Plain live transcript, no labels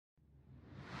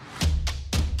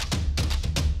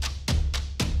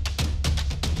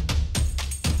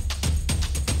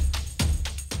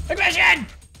position!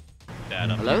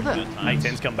 Dad, Hello there.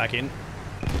 A10's come back in.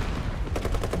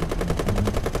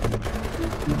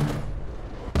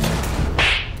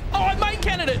 Oh, I main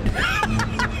cannoned it!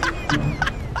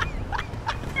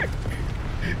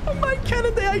 I main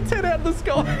cannoned the A10 out of the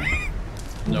sky.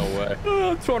 No way.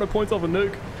 200 points off a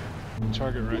nuke.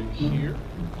 Target right here.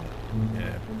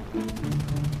 Yeah.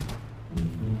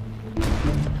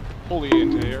 Fully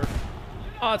anti-air.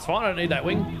 Oh, it's fine. I don't need that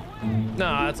wing.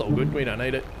 Nah, that's all good. We don't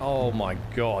need it. Oh my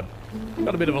god.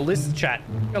 Got a bit of a list, chat.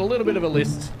 Got a little bit of a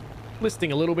list.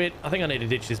 Listing a little bit. I think I need to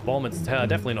ditch this bomb. It's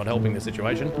definitely not helping the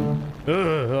situation. Ugh,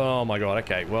 oh my god.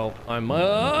 Okay, well, I'm... no.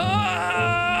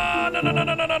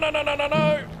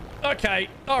 Okay,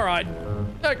 all right.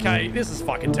 Okay, this is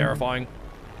fucking terrifying.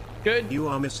 Good. You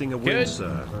are missing a win,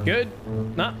 sir. Good.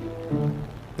 Nah.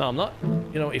 No, I'm not.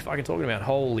 You know, if I can talk about...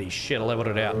 Holy shit, I leveled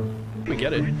it out. We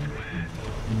get it.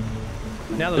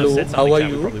 Now that I've said something, chat,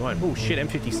 we probably won't. Oh shit,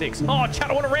 M56. Oh, chat,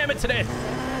 I want to ram it to death.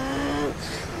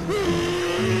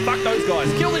 Fuck those guys.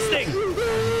 Kill this thing.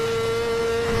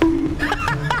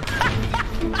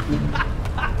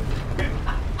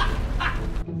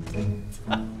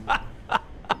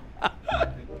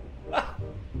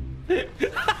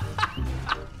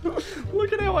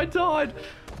 Look at how I died.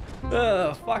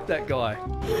 Fuck that guy.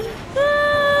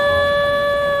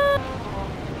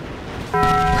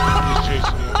 He's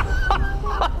chasing you.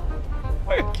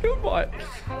 I got killed by it.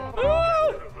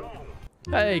 Ah!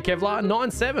 Hey, Kevlar,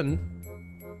 9-7.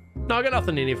 No, I got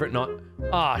nothing in here for it not.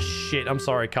 Ah, shit. I'm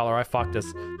sorry, Color. I fucked us.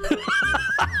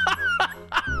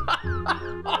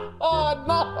 Oh,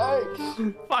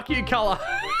 no. Fuck you, Color.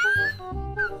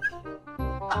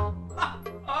 Oh,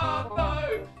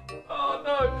 no. Oh,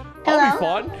 no. I'll be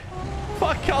fine.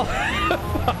 Fuck Color.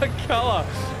 Fuck Color.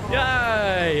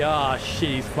 Yay. Ah, shit.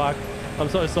 He's fucked. I'm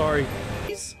so sorry.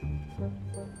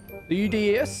 The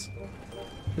UDS?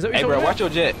 Is that what Hey, you're bro, talking watch your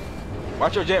jet.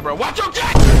 Watch your jet, bro. Watch your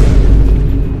jet!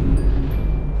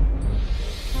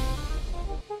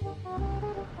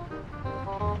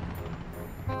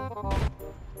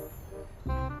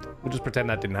 We'll just pretend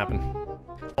that didn't happen.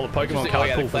 Oh, the Pokemon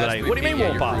card cool for the day. What do you mean,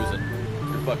 You're Warpath? cruising.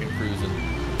 You're fucking cruising.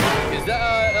 Is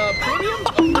that premium?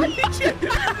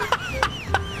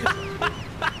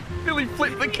 Really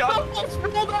flipped the car. Almost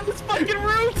rolled down this fucking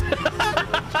route.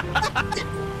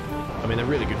 I mean, they're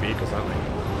really good vehicles, aren't they?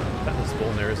 That will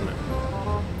spawn there, isn't it?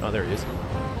 Oh, there he is.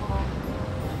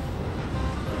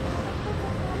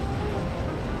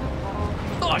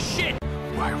 Oh, shit!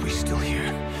 Why are we still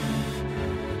here?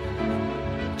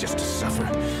 Just to suffer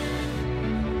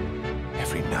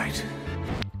every night.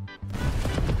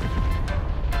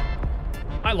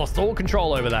 I lost all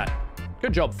control over that.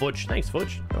 Good job, Futch. Thanks,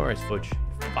 Futch. No worries, Futch.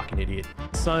 Fucking idiot.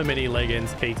 So many leg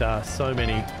ends, Kita. So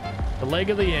many. The leg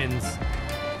of the ends.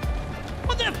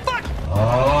 What the fuck?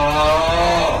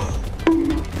 Oh!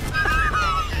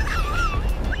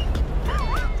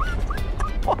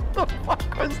 What the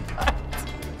fuck was that?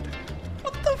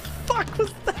 What the fuck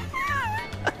was that?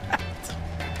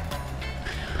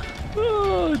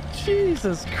 Oh,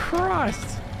 Jesus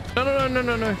Christ.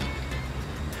 No.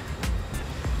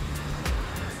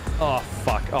 Oh,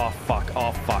 fuck. Oh, fuck.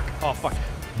 Oh, fuck. Oh, fuck.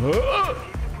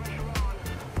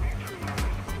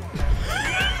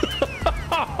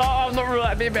 I'm not real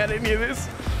happy about any of this.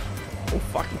 Oh,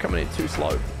 fuck. I'm coming in too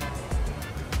slow.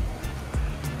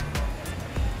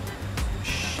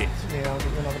 Shit. Yeah, I'll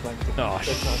give you another blanket. Oh,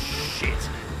 shit.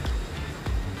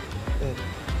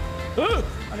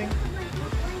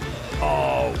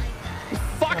 Oh.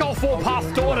 Fuck off,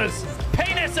 Warpath daughters.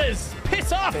 Penises.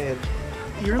 Piss off.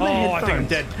 You're in the Oh, I think I'm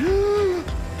dead.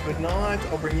 Good night.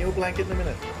 I'll bring you a blanket in a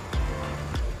minute.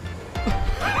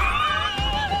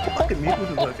 Fucking mute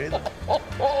with work either.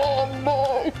 Oh,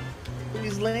 no.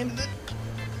 He's landed it.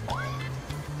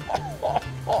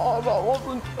 Oh,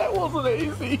 that wasn't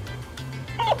easy.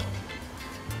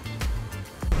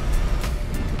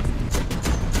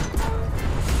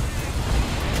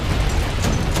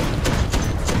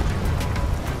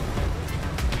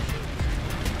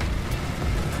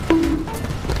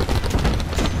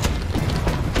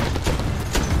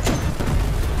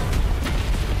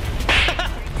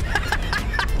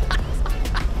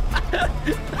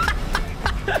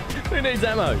 Who needs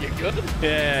ammo? You good?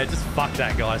 Yeah, just fuck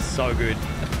that guy. So good.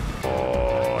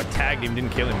 Oh, tagged him,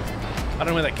 didn't kill him. I don't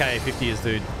know where that KA-50 is,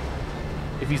 dude.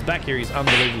 If he's back here, he's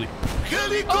unbelievably...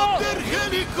 Helicopter!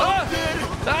 Helicopter!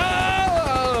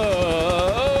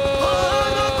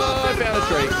 I found a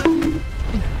tree.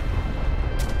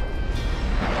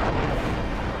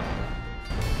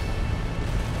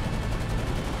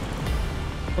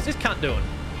 What's this cunt doing?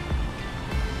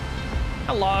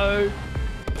 Hello.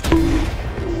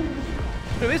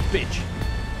 Look at this bitch.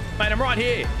 Mate, I'm right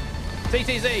here.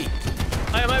 TTZ.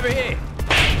 I am over here.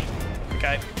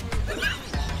 Okay.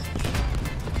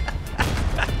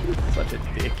 Such a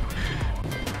dick.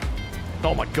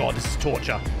 Oh my god, this is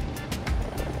torture.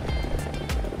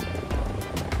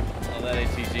 Oh, that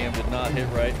ATGM did not hit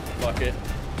right. Fuck it.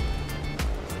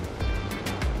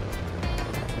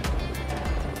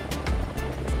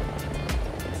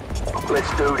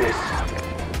 Let's do this.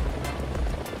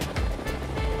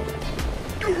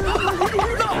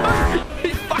 He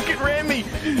fucking ran me.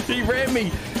 He ran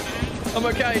me. I'm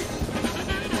okay.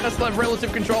 I still have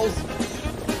relative controls.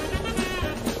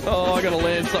 Oh, I gotta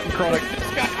land something chronic.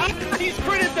 He's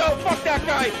critted though. Fuck that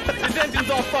guy. His engine's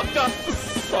all fucked up.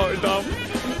 So dumb.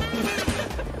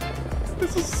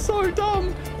 This is so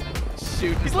dumb.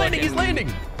 Shoot. He's landing. He's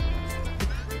landing.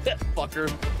 That fucker.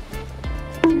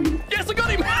 Yes, I got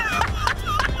him.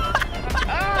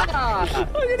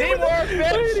 Teamwork, I hit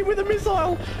bitch. him with a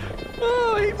missile.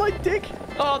 Oh, I hit my dick.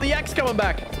 Oh, the yak's coming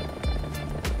back.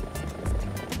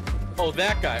 Oh,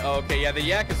 that guy. Oh, okay. Yeah, the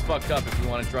yak is fucked up if you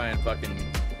want to try and fucking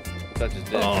touch his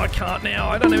dick. Oh, I can't now.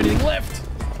 I don't have anything left.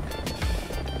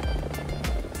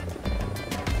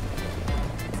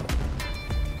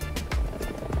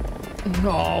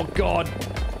 Oh, God.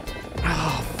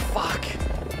 Oh, fuck.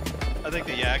 I think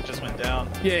the yak just went down.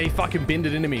 Yeah, he fucking binned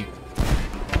it into me.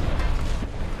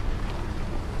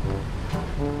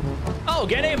 Oh,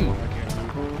 get him!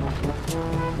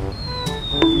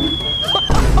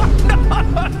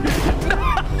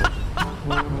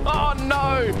 Oh,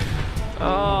 no!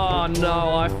 Oh,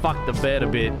 no, I fucked the bed a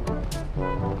bit.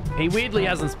 He weirdly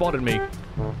hasn't spotted me.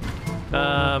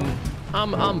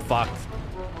 I'm fucked.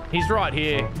 He's right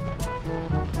here.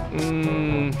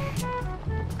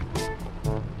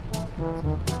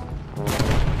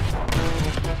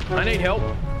 I need help.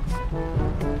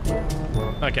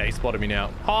 Okay, he spotted me now.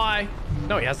 Hi.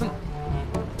 No, he hasn't.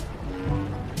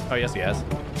 Oh, yes, he has.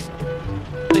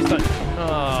 Please don't.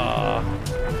 Oh.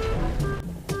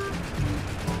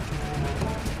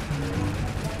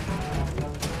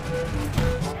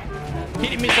 Hit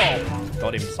him, missile.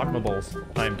 Got him. Suck my balls.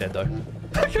 I am dead, though.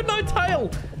 I got no tail.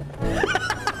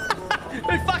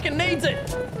 Who fucking needs it?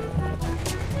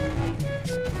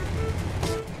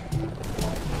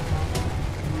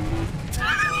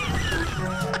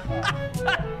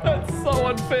 That's so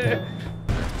unfair.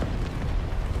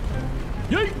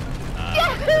 Yeet!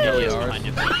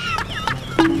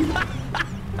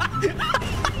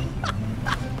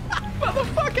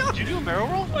 Motherfucker! Did you do a barrel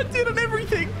roll? I did on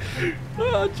everything.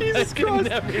 Oh, Jesus Christ.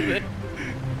 Everything.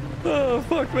 Oh,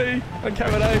 fuck me. I'm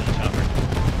coming out.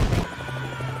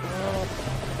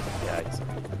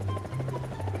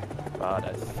 God,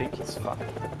 I think he's fucked.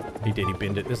 He did, he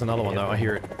binned it. There's another one though, I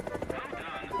hear it.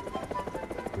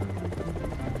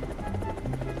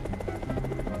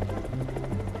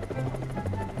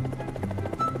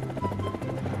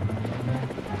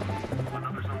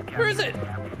 Where is it?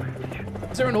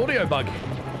 Is there an audio bug?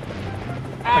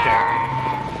 Okay.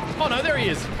 Oh no, there he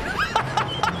is.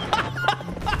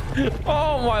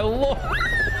 Oh my lord.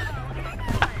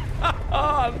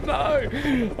 Oh no.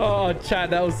 Oh chat,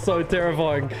 that was so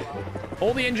terrifying.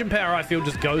 All the engine power I feel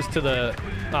just goes to the...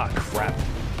 Ah, crap.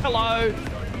 Hello.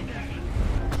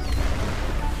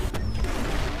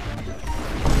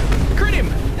 Crit him.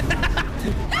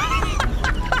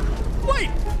 Wait,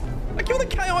 I killed a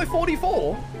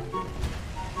KI-44.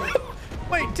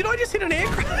 Wait, did I just hit an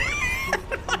aircraft?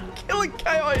 I killed a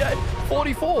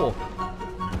KI-44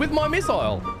 with my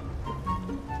missile.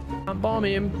 Bomb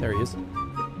him. There he is.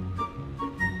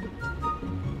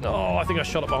 Oh, I think I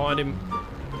shot it behind him.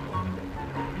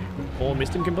 Or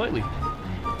missed him completely.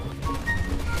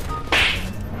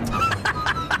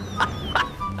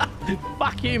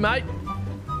 Fuck you, mate.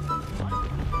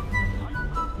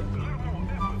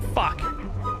 Fuck.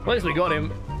 At least we got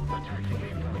him.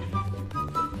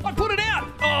 I put it out!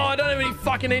 Oh, I don't have any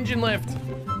fucking engine left.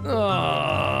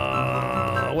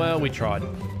 Oh, well, we tried.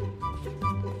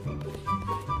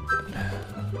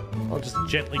 I'll just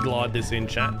gently glide this in,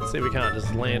 chat. See if we can't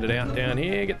just land it out down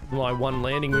here. Get my one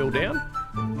landing wheel down.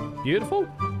 Beautiful.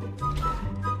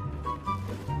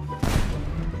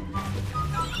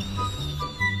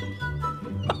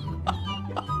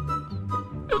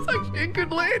 It was actually a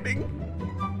good landing.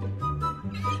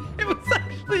 It was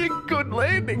actually a good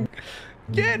landing.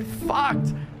 Get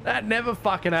fucked. That never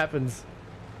fucking happens.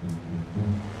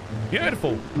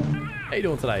 Beautiful. How you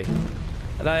doing today?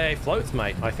 Today floats,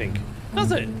 mate, I think.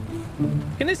 Does it?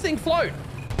 Can this thing float?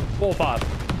 Warpath.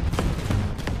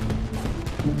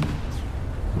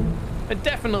 It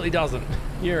definitely doesn't.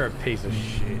 You're a piece of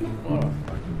shit. What a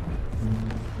fuck.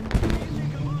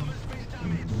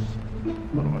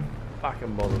 What do I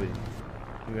fucking bother with you?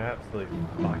 You absolute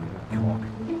fucking cock.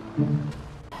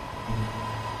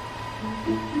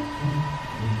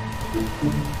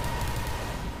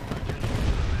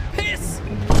 Piss!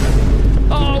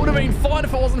 Oh, it would have been fine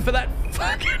if it wasn't for that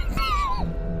fucking...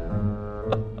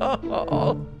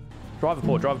 Driver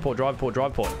port, driver port, driver port,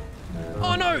 driver port.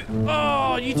 Oh no!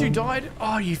 Oh, you two died?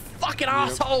 Oh, you fucking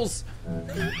assholes!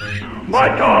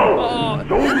 Michael!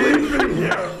 Don't leave me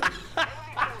here!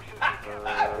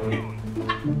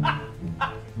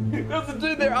 There's a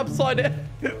dude there upside down.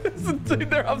 There's a dude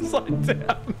there upside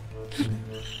down.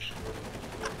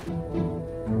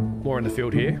 More in the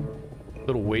field here.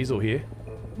 Little weasel here.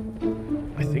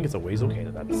 I think it's a weasel. Okay,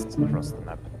 that's across the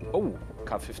map. Oh,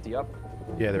 car 50 up.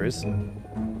 Yeah, there is. I'm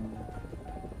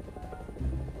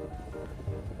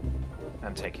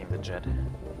taking the jet.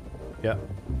 Yeah.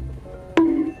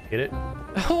 Hit it.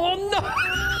 Oh no!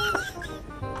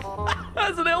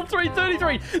 That's an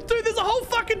L333. Dude, there's a whole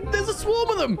fucking... There's a swarm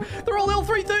of them. They're all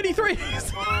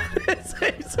L333s.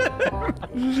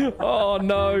 Oh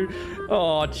no.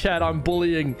 Oh, chat, I'm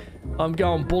bullying. I'm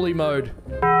going bully mode.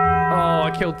 Oh,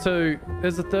 I killed two.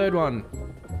 There's a third one.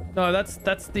 No, that's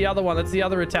the other one. That's the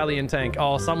other Italian tank.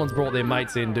 Oh, someone's brought their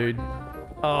mates in, dude.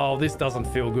 Oh, this doesn't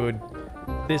feel good.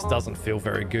 This doesn't feel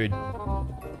very good.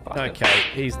 Okay,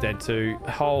 he's dead too.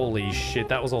 Holy shit,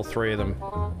 that was all three of them.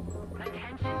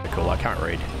 Cool, I can't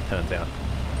read, turns out.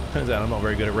 Turns out I'm not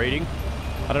very good at reading.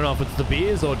 I don't know if it's the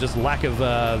beers or just lack of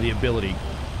the ability.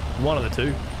 One of the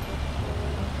two.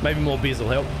 Maybe more beers will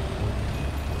help.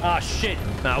 Ah, shit.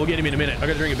 Nah, we'll get him in a minute. I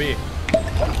gotta drink a beer.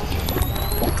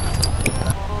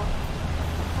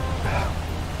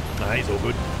 Nah, he's all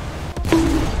good.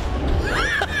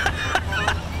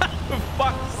 For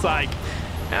fuck's sake.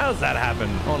 How does that happen?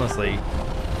 Honestly.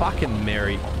 Fucking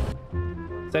Mary.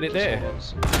 Is that it there?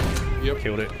 Yep.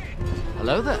 Killed it.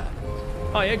 Hello there.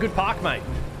 Oh yeah, good park, mate.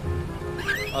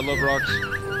 I love rocks.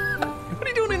 What are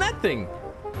you doing in that thing?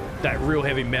 That real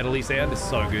heavy metal-y sound is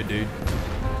so good, dude.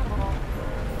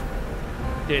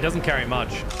 Yeah, it doesn't carry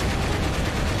much.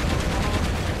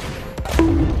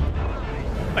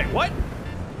 Wait, what?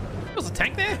 There was a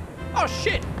tank there? Oh,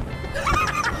 shit.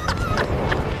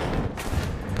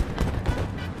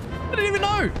 I didn't even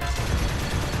know.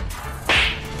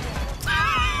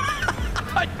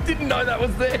 I didn't know that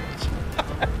was there.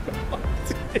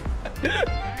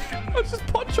 I was just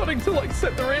pot-shotting to, like,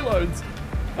 set the reloads.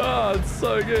 Oh, it's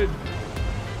so good.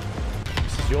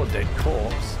 This is your dead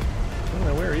corpse. I don't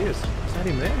know where he is. Is that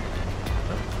him there?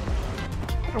 No.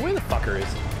 I don't know where the fucker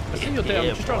is. I see you're down.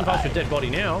 I'm just driving past your dead body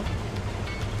now.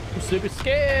 I'm super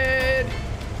scared.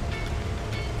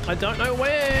 I don't know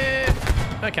where.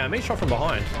 Okay, I'm being shot from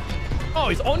behind. Oh,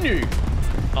 he's on you.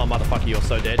 Oh, motherfucker, you're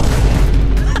so dead.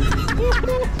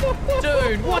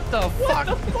 Dude, what the fuck?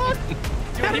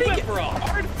 How did he get for a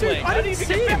hard flank? I didn't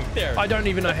see him. There. I don't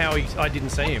even know how I didn't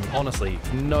see him. Honestly,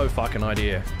 no fucking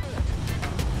idea.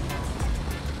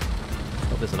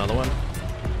 Oh, there's another one.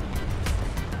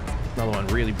 Another one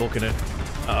really booking it.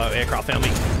 Uh-oh, aircraft found me.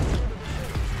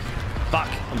 Fuck,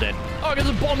 I'm dead. Oh, there's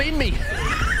a bomb in me.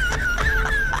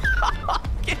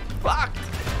 Get fucked.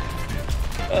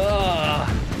 I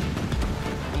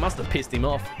must have pissed him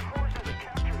off.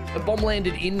 The bomb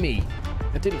landed in me.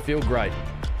 It didn't feel great.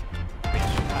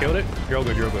 Killed it? You're all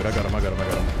good, you're all good. I got him, I got him, I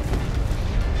got him.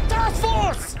 Task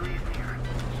Force!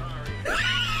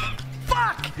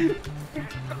 Fuck!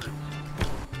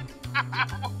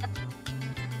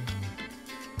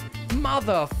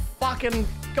 Motherfucking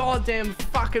goddamn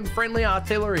fucking friendly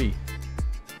artillery.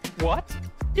 What?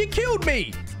 You killed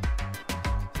me!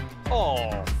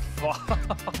 Oh, fuck.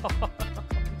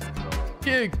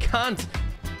 You cunt.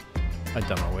 I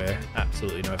don't know where.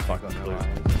 Absolutely no fucking clue.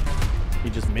 He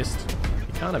just missed.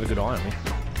 You can't have a good eye on me.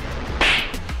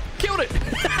 Killed it!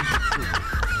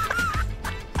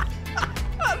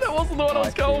 That wasn't the one I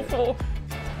was going for.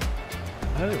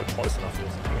 I don't think we're close enough for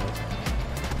something else.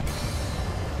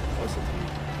 Closer to you.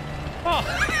 Oh!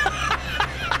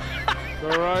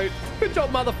 Alright. Good job,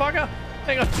 motherfucker.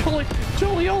 Hang on,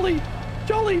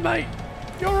 Jolly, mate.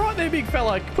 You're all right there, big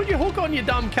fella. Put your hook on, you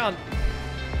dumb cunt.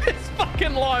 It's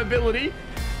fucking liability.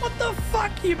 What the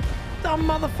fuck, you dumb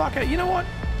motherfucker? You know what?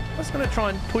 I'm just gonna try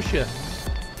and push you.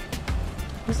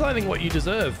 This is, I think, what you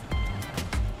deserve.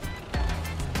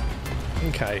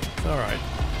 Okay, all right.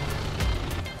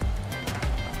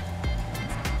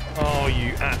 Oh,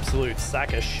 you absolute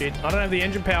sack of shit. I don't have the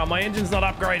engine power. My engine's not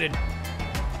upgraded.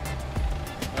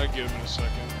 I'll get him in a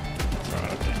second. All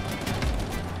right, okay.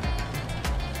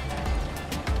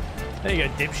 There you go,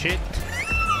 dipshit.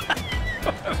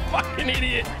 Fucking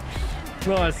idiot.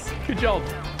 Nice. Good job.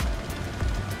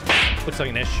 Looks like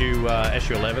an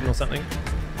SU11 or something.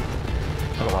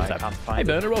 I can't find Hey it.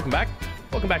 Bernard, welcome back.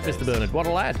 Welcome back, Mr. Bernard. What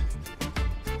a lad.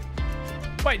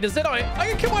 Wait, does that I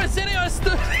can kill my Zenio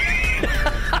still?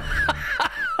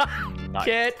 Nice.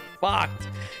 Get fucked.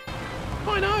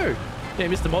 I know. Yeah,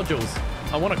 Mr. Modules.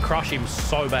 I want to crush him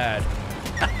so bad.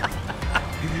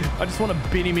 I just want to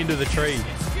bin him into the tree,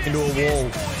 into a wall.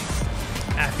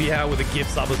 Happy Hour with a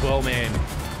gift sub as well, man.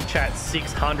 Chat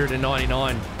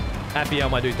 699. Happy Hour,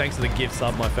 my dude. Thanks for the gift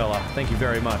sub, my fella. Thank you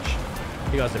very much.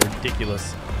 You guys are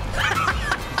ridiculous.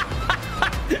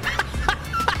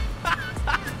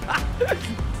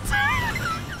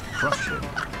 Crush him.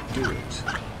 Do it.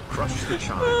 Crush the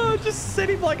child. Oh, just set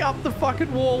him like up the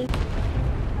fucking wall.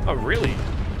 Oh, really?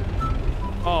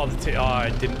 Oh,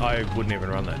 I wouldn't even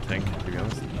run that tank, to be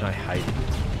honest. I hate it.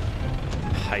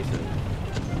 Hate it.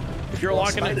 If you're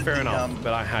liking it, fair enough,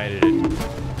 but I hated it.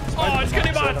 Oh, it's got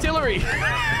him artillery.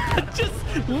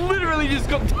 Just literally just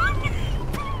got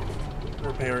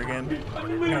Repair again.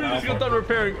 literally just got done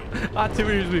repairing.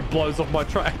 Artillery just blows off my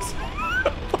tracks.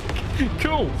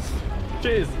 Cool.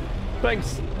 Cheers.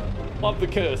 Thanks. Love the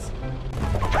curse.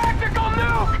 Tactical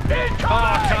nuke! Incoming! Oh,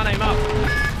 I can't aim up.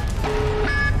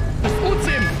 What's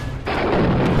him?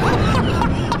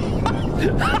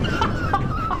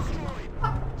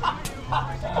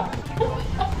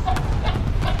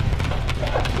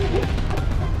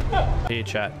 Here,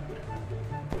 chat.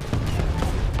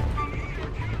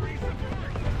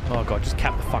 Oh god, just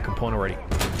cap the fucking point already.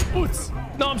 Oots!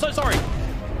 No, I'm so sorry.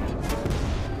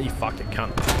 You fucking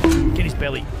cunt. Get his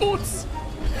belly. Oots!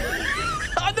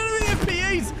 I don't even have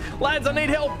PEs! Lads, I need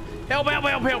help! Help, help,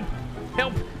 help, help!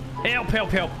 Help! Help, help,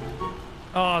 help!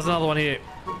 Oh, there's another one here.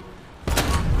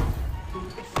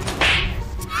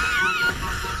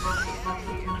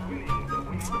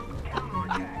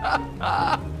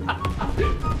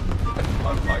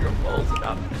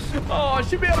 Oh, I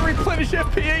should be able to replenish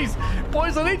FPEs.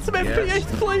 Boys, I need some FPEs,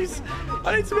 please.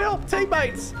 I need some help.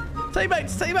 Teammates.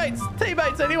 Teammates, teammates,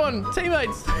 teammates, anyone.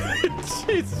 Teammates.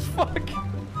 Jesus, fuck.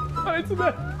 I need some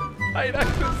help. I need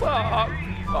access. Oh,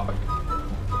 fuck.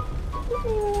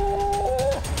 Oh.